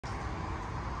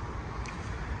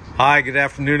Hi, good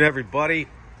afternoon, everybody.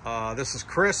 This is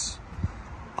Chris.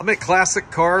 I'm at Classic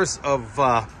Cars of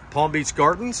Palm Beach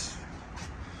Gardens,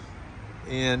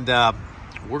 and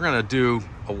we're going to do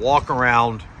a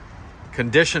walk-around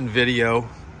condition video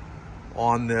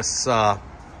on this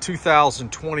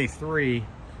 2023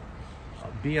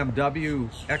 BMW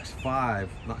X5,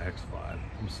 not X5,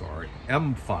 I'm sorry,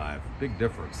 M5. Big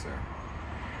difference there.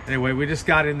 Anyway, we just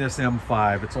got in this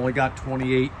M5. It's only got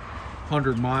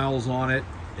 2,800 miles on it,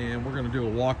 and we're going to do a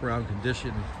walk-around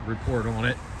condition report on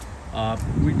it.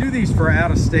 We do these for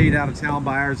out-of-state, out-of-town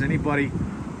buyers, anybody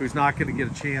who's not going to get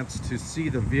a chance to see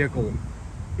the vehicle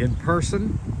in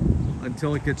person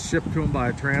until it gets shipped to them by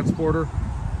a transporter.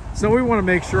 So we want to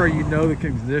make sure you know the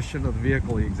condition of the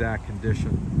vehicle, the exact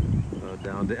condition,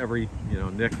 down to every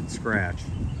nick and scratch.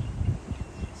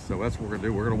 So that's what we're going to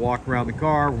do. We're going to walk around the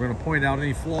car. We're going to point out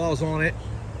any flaws on it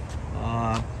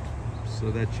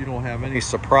so that you don't have any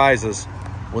surprises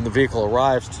when the vehicle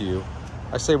arrives to you.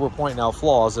 I say we're pointing out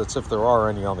flaws. That's if there are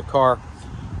any on the car.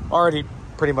 Already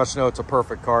pretty much know it's a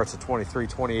perfect car. It's a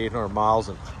 2,800 miles,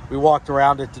 and we walked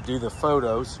around it to do the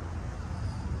photos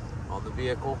on the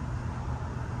vehicle.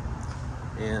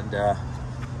 And we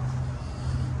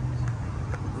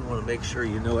want to make sure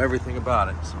you know everything about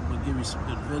it. So I'm going to give you some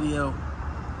good video.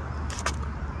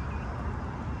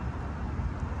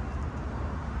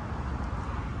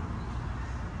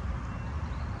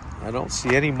 I don't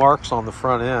see any marks on the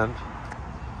front end.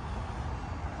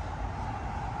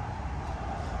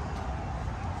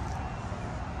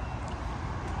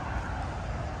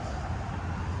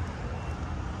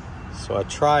 So I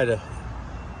try to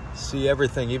see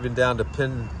everything, even down to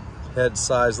pin head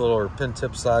size little, or pin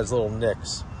tip size little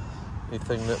nicks.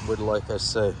 Anything that would, like I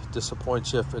say,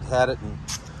 disappoint you if it had it and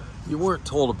you weren't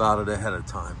told about it ahead of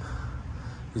time.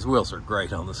 These wheels are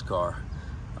great on this car.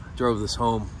 I drove this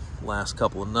home last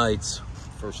couple of nights,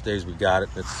 first days we got it.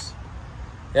 It's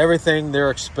everything they're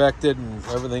expected and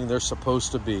everything they're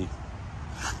supposed to be.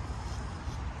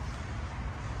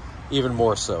 Even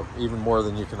more so, even more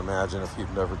than you can imagine if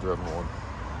you've never driven one.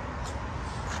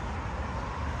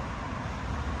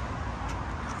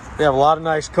 We have a lot of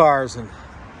nice cars, and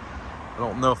I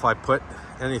don't know if I put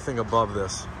anything above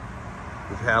this.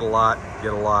 We've had a lot,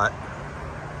 get a lot.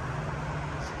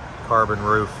 Carbon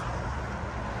roof.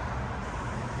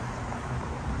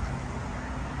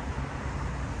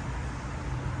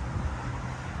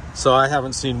 So I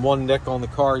haven't seen one nick on the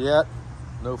car yet.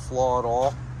 No flaw at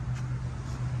all.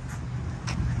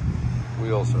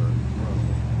 Wheels are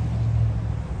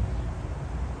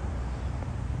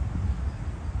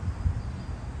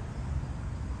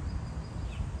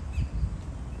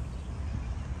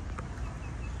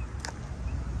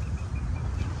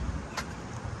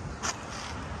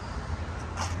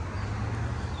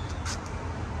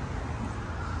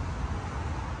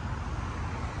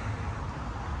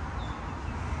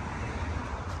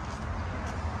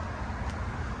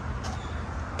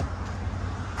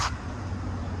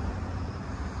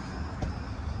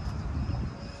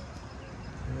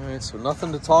so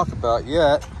nothing to talk about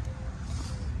yet.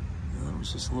 That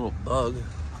was just a little bug.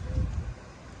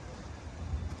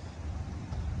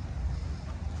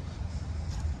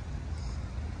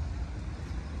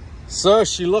 So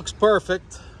she looks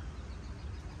perfect.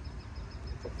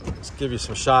 Let's give you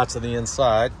some shots of the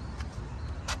inside.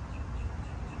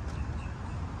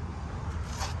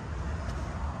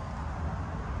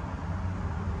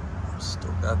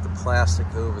 Still got the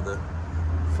plastic over the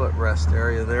footrest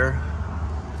area there.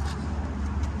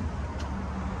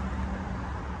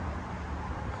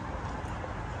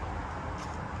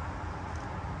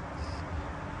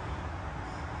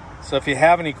 So if you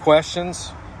have any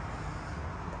questions,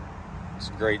 it's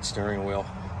a great steering wheel.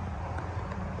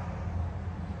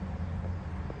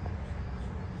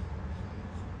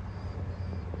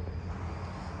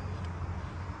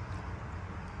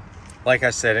 Like I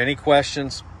said, any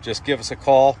questions, just give us a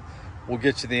call. We'll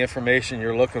get you the information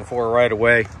you're looking for right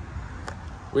away.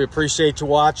 We appreciate you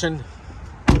watching.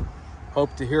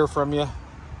 Hope to hear from you.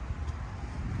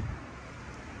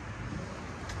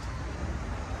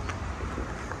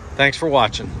 Thanks for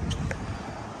watching.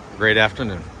 Great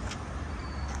afternoon.